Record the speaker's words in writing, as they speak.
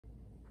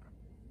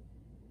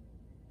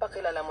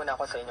Pakilala muna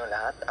ako sa inyo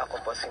lahat.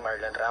 Ako po si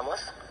Marlon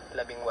Ramos,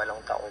 18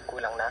 taong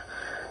kulang na.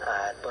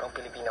 At purong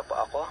Pilipino po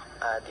ako.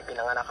 At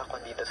ipinanganak ako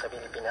dito sa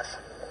Pilipinas.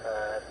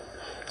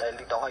 Dahil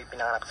dito ako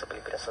ipinanganak sa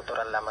Pilipinas,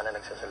 natural lamang na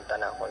nagsasalita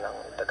na ako ng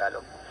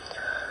Tagalog.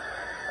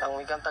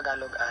 Ang wikang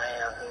Tagalog ay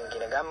aking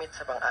ginagamit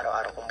sa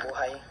pang-araw-araw kong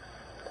buhay.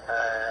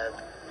 At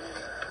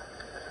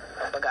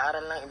ang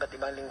pag-aaral ng iba't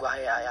ibang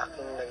lingwahe ay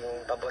aking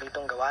naging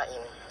paboritong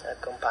gawain.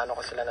 At kung paano ko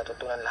sila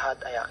natutunan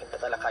lahat ay aking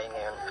tatalakayin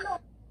ngayon.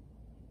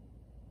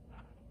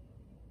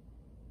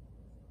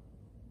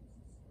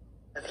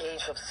 At the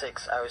age of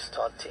 6, I was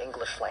taught the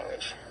English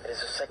language. It is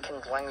the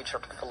second language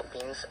of the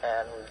Philippines,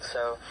 and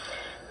so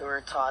we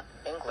were taught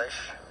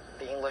English,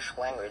 the English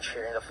language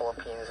here in the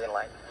Philippines in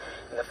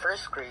the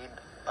first grade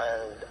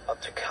and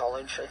up to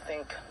college, I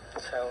think.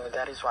 So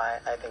that is why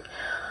I think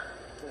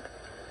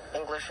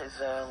English is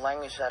a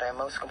language that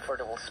I'm most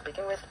comfortable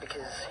speaking with,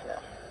 because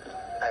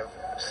I've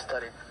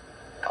studied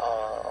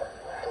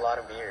a lot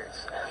of years.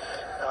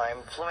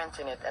 I'm fluent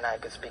in it, and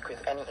I could speak with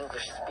any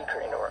English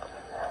speaker in the world.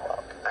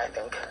 Well, I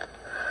think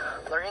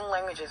learning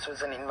languages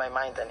wasn't in my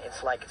mind, and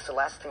it's the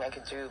last thing I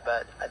could do.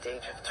 But at the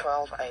age of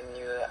 12, I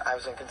knew I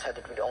wasn't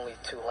contented with only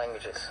 2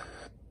 languages.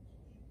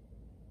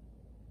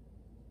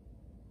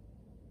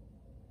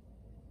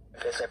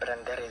 Empecé a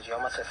aprender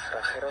idiomas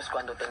extranjeros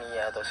cuando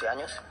tenía 12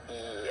 años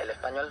y el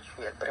español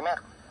fui el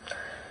primero.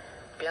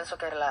 Pienso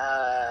que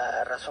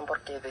la razón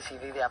por qué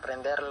decidí de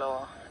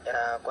aprenderlo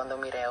era cuando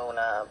miré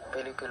una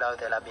película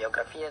de la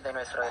biografía de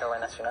nuestro héroe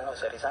nacional,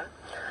 José Rizal.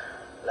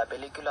 La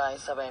película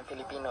estaba en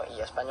filipino y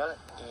español,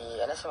 y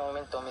en ese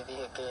momento me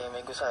dije que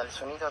me gusta el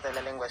sonido de la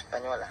lengua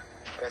española,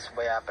 pues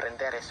voy a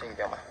aprender ese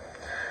idioma.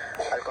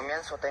 Al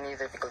comienzo tenía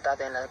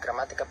dificultad en la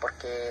gramática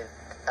porque,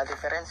 a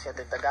diferencia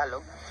de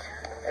Tagalog,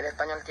 el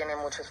español tiene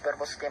muchos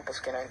verbos tiempos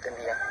que no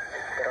entendía,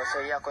 pero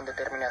seguía con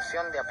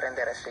determinación de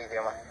aprender ese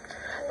idioma.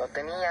 No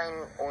tenía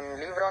un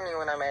libro ni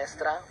una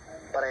maestra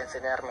para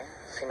enseñarme,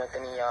 sino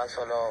tenía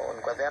solo un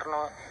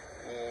cuaderno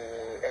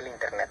y el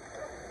internet.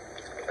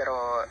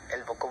 Pero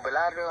el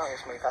vocabulario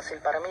es muy fácil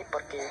para mí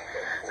porque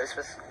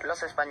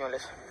los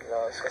españoles,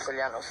 los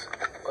castellanos,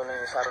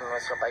 colonizaron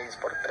nuestro país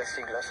por 3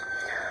 siglos.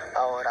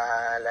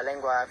 Ahora la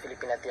lengua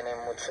filipina tiene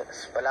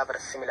muchas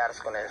palabras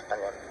similares con el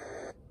español.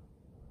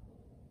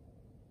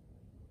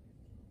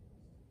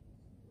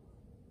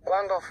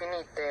 Quando ho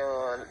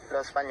finito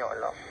lo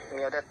spagnolo,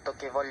 mi ho detto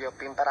che voglio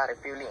imparare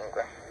più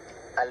lingue.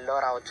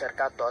 Allora ho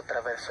cercato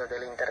attraverso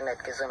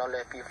dell'internet, che sono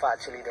le più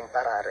facili da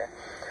imparare.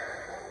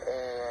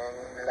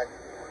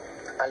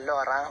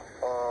 Allora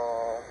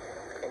ho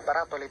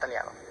imparato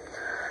l'italiano.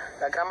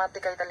 La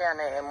grammatica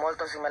italiana è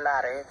molto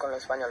similare con lo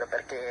spagnolo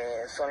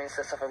perché sono in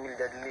stessa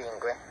famiglia di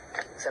lingue.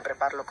 Sempre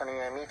parlo con i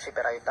miei amici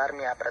per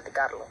aiutarmi a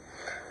praticarlo.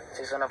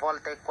 Ci sono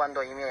volte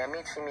quando i miei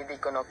amici mi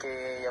dicono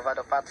che io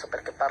vado pazzo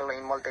perché parlo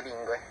in molte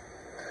lingue.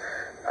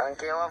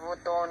 Anche ho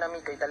avuto un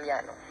amico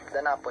italiano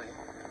da Napoli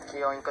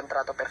che ho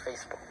incontrato per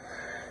Facebook.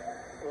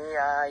 Mi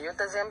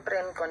aiuta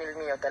sempre con il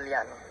mio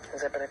italiano,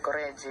 sempre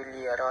corregge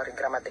gli errori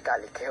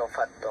grammaticali che ho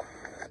fatto.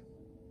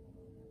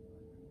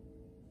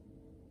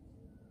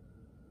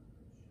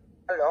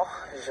 Alors,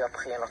 j'ai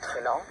appris une autre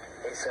langue,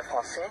 et c'est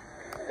français.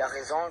 La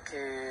raison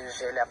que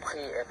je l'ai appris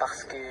est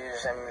parce que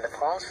j'aime la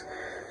France.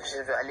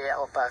 Je veux aller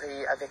à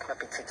Paris avec ma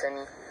petite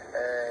amie.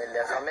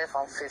 Le grammaire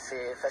français,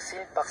 c'est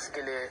facile parce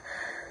qu'il est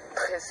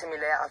très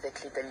similaire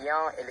avec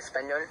l'italien et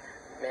l'espagnol.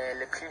 Mais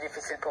le plus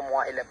difficile pour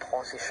moi est la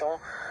prononciation.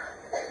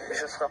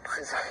 Jusqu'à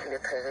présent, il est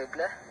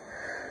terrible.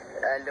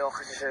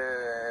 Alors,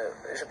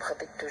 je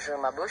pratique toujours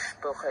ma bouche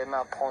pour que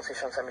ma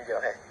prononciation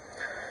s'améliorer.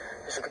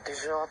 J'écoute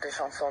toujours des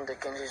chansons de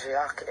Kenji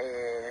Girac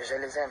et je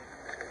les aime.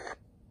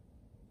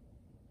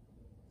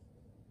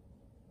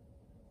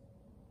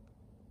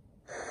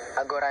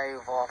 Agora eu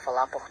vou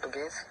falar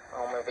português.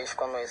 Uma vez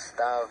quando eu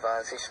estava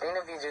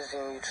assistindo vídeos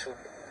no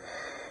YouTube,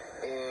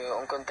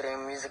 eu encontrei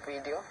um music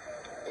video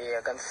e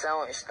a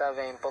canção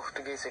estava em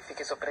português e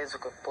fiquei surpreso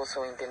que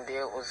posso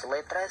entender as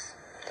letras.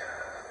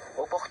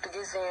 O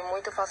português é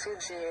muito fácil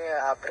de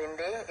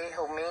aprender e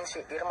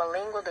realmente é uma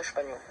língua do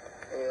espanhol.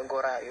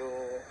 Agora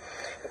eu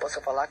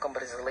posso falar com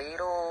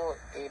brasileiro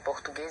e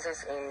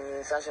portugueses em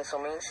mensagem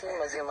somente,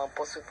 mas eu não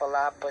posso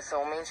falar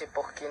pessoalmente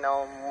porque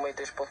não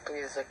muitos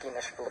portugueses aqui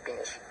nas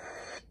Filipinas.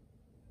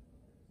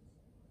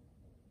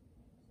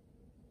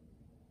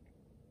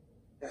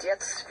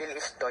 Jetzt will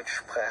ich Deutsch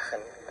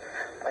sprechen.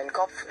 Mein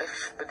Kopf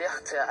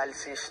explodierte,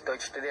 als ich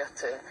Deutsch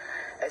studierte.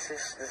 Es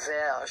ist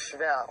sehr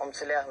schwer,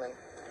 zu lernen.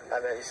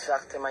 Aber ich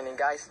sagte meinem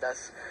Geist,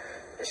 dass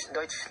ich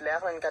Deutsch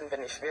lernen kann,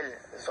 wenn ich will,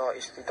 so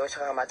ich die deutsche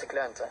Grammatik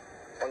lernte.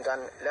 Und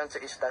dann lernte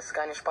ich, dass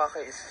keine Sprache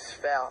ist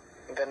schwer,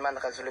 wenn man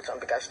resolut und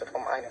begeistert,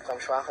 eine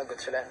Fremdsprache gut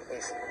zu lernen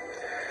ist.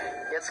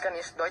 Jetzt kann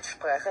ich Deutsch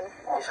sprechen.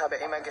 Ich habe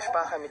immer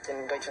gesprochen mit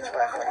den deutschen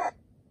Sprachern.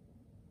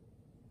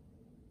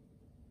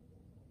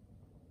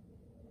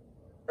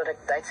 Doordat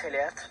ik Duits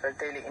geleerd,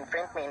 vertelde in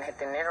print me in het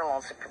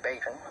Nederlands te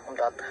proberen,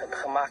 omdat het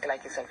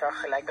gemakkelijk is en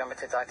vergelijkbaar met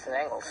het Duits en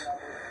Engels.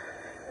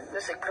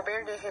 Dus ik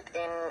probeerde het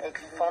in, ik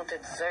vond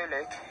het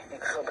zuidelijk.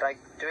 Ik gebruik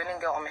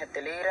Duolingo om het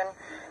te leren.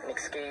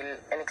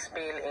 En ik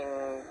speel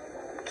een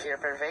keer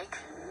per week.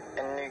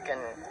 En nu kan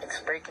ik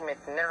spreken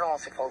met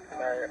Nederlandse volk,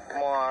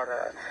 maar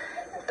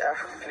niet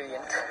erg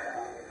vloeiend.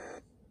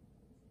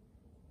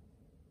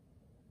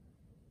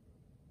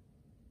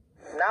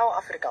 Nou,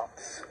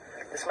 Afrikaans.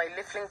 Het is mijn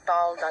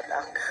lievelingstaal dat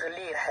ik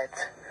geleerd heb.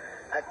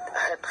 Ik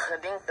had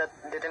gedacht dat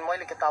dit een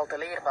moeilijke taal te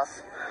leren was.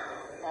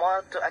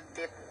 Maar toen ik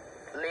dit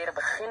leren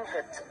begin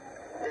had,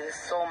 dit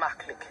is zo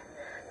makkelijk.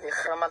 De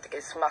grammatiek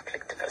is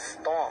makkelijk te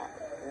verstaan.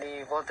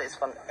 Die woorden is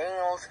van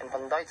Engels en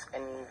van Duits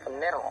en van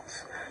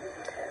Nederlands.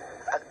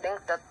 Ik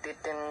denk dat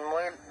dit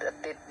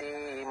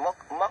de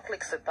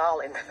makkelijkste taal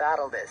in de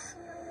wereld is.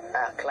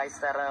 Ik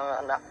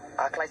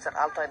luister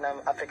altijd naar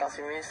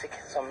Afrikaanse muziek,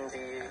 zoals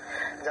die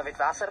David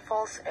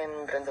Wasserfalls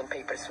en Brendan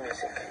Papers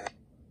muziek.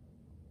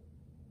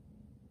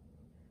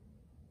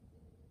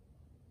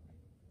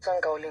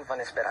 Sang lingua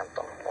en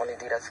Esperanto. Oni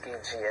diras ke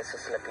ĝi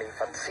estas la plej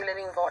facila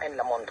lingvo en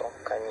la mondo,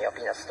 kaj mi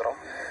opinias tro.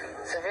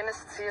 Se vi ne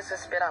scias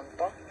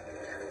Esperanto,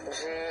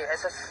 ĝi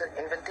estas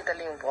inventita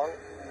lingvo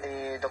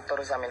de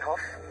Dr.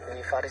 Zamenhof.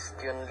 Li faris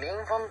tiun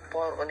lingvon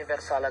por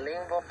universala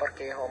lingvo, por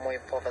ke homoj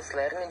povas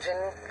lerni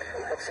ĝin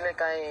facile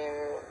kaj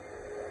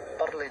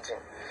paroli ĝin.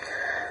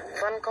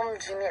 Kvankam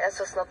ĝi ne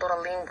estas natura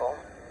lingvo,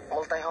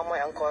 multaj homoj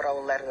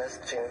ankoraŭ lernas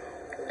ĝin.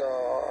 Do,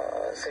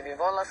 se vi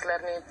volas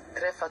lerni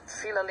tre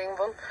facila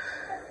lingvon,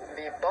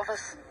 vi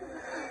povas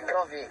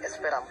provi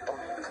Esperanto.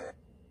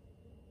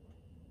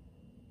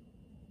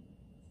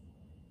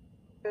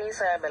 Ini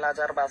saya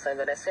belajar bahasa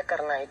Indonesia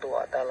karena itu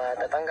adalah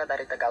tetangga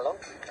dari Tagalog.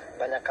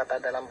 Banyak kata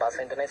dalam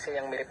bahasa Indonesia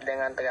yang mirip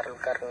dengan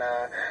Tagalog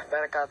karena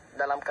mereka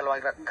dalam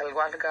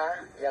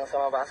keluarga yang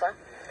sama bahasa.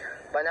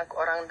 Banyak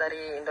orang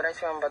dari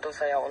Indonesia membantu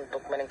saya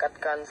untuk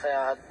meningkatkan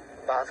saya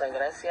bahasa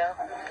Indonesia.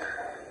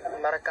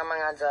 Mereka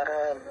mengajar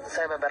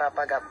saya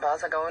beberapa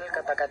bahasa gaul,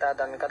 kata-kata,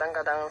 dan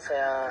kadang-kadang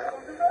saya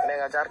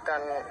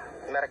mengajarkan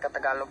mereka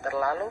Tagalog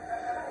terlalu.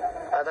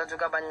 Ada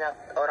juga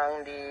banyak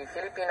orang di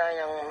Filipina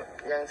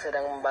yang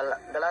sedang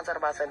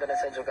belajar bahasa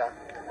Indonesia juga.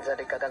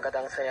 Jadi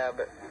kadang-kadang saya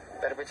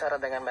berbicara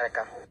dengan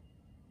mereka.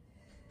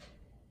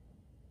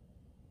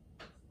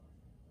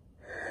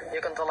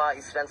 Jag kan tala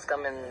i svenska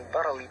men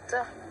bara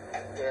lite.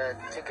 Jag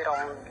tycker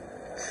om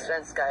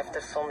svenska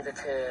eftersom det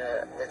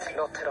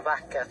låter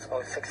vackert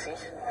och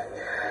sexigt.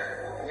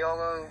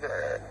 Jag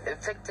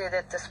upptäckte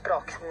detta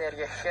språk när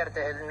jag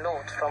hörde en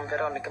låt från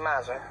Veronica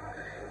Maggio.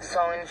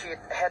 Sången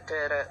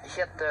heter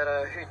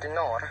Hut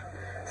norr.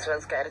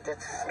 Svenska är det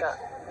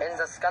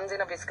enda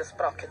skandinaviska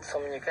språket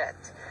som ni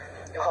vet.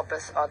 Jag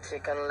hoppas att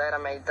jag kan lära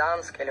mig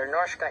dansk eller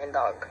norska en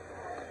dag.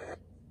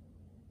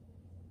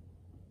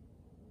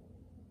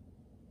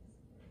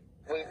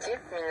 Выйти,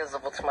 меня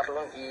зовут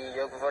Марлон, и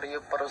я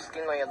говорю по-русски,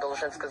 но я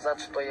должен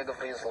сказать, что я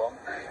говорю зло.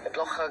 Я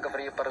плохо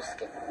говорю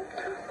по-русски.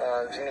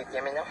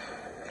 Извините меня.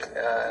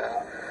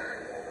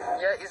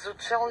 Я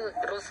изучал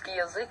русский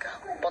язык,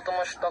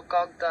 потому что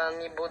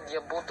когда-нибудь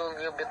я буду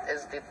любить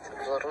ездить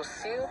в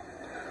Россию.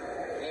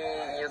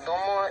 И я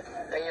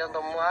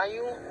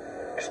думаю,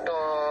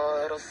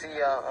 что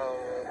Россия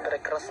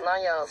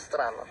прекрасная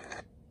страна.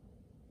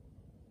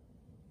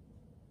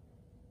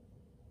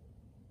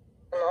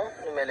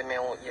 Numele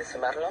meu este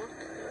Marlon,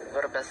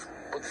 vorbesc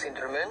puțin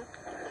român,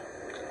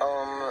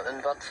 am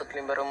învățat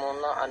limba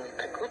română anul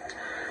trecut,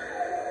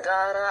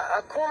 dar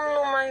acum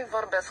nu mai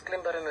vorbesc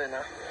limba română,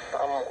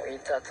 am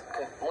uitat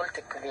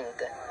multe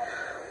cuvinte.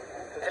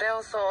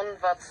 Vreau să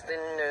învăț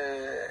din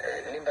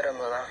limba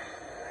română.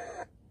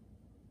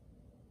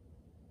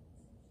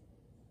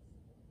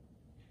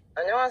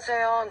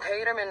 안녕하세요. 제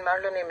이름은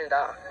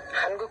말론입니다.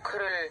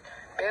 한국어를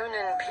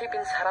배우는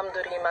필리핀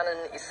사람들이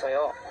많은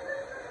있어요.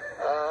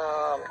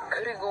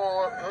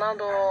 그리고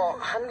나도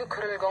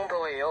한국어를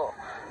공부해요.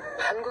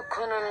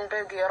 한국어는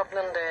배우기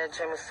어렵는데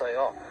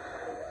재밌어요.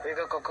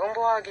 외국어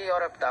공부하기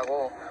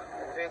어렵다고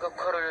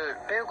외국어를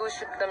배우고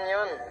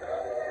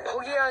싶다면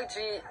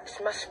포기하지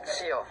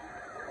마십시오.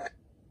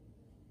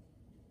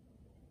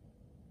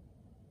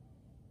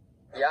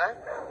 Ya,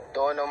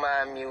 todo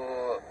nama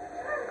meu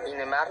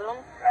ine Marlon,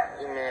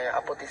 ine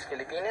apotis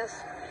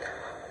Filipinas,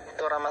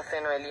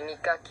 toramaceno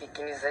elinica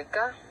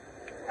kikinizeka,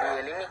 y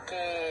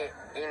eliniki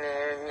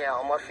ine mia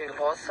omorfil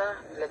rosa,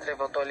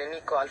 letrevoto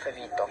elinico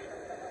alfavito.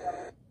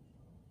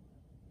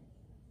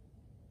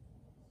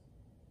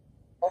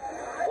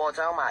 我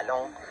叫马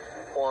龙，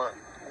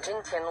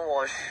今天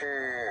我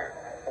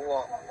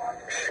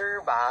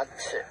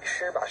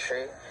18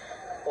岁，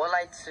我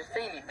来自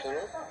菲律宾，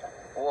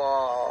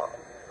我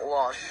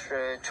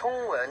是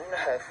中文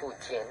和福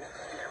建，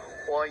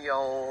我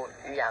有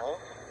2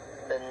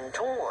本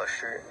中国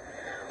诗。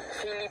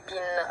菲律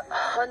宾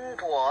很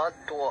多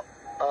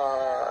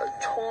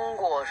中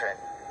国人。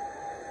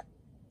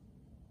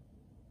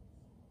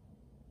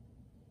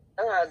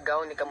Ang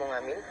agaw ni kamong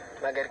amin,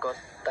 magergot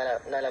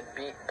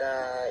nalabi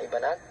ta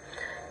ibanag,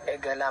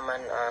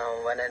 galaman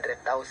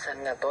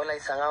 100,000 nga tolay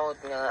sa ngawt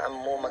nga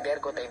amo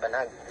magergot ta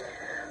ibanag.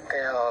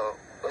 Kaya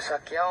usa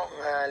kyaw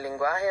nga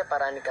lingwahe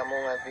para ni kamo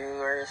nga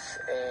viewers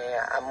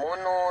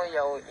amuno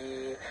yaw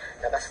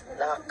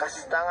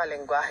nakasta nga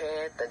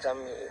lingwahe tajam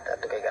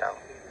tato kay garaw.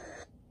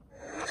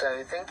 So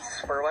thanks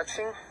for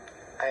watching.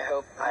 I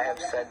hope I have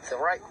said the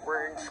right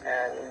words,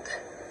 and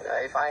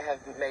if I have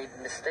made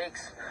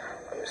mistakes,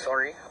 I'm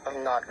sorry.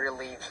 I'm not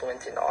really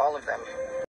fluent in all of them.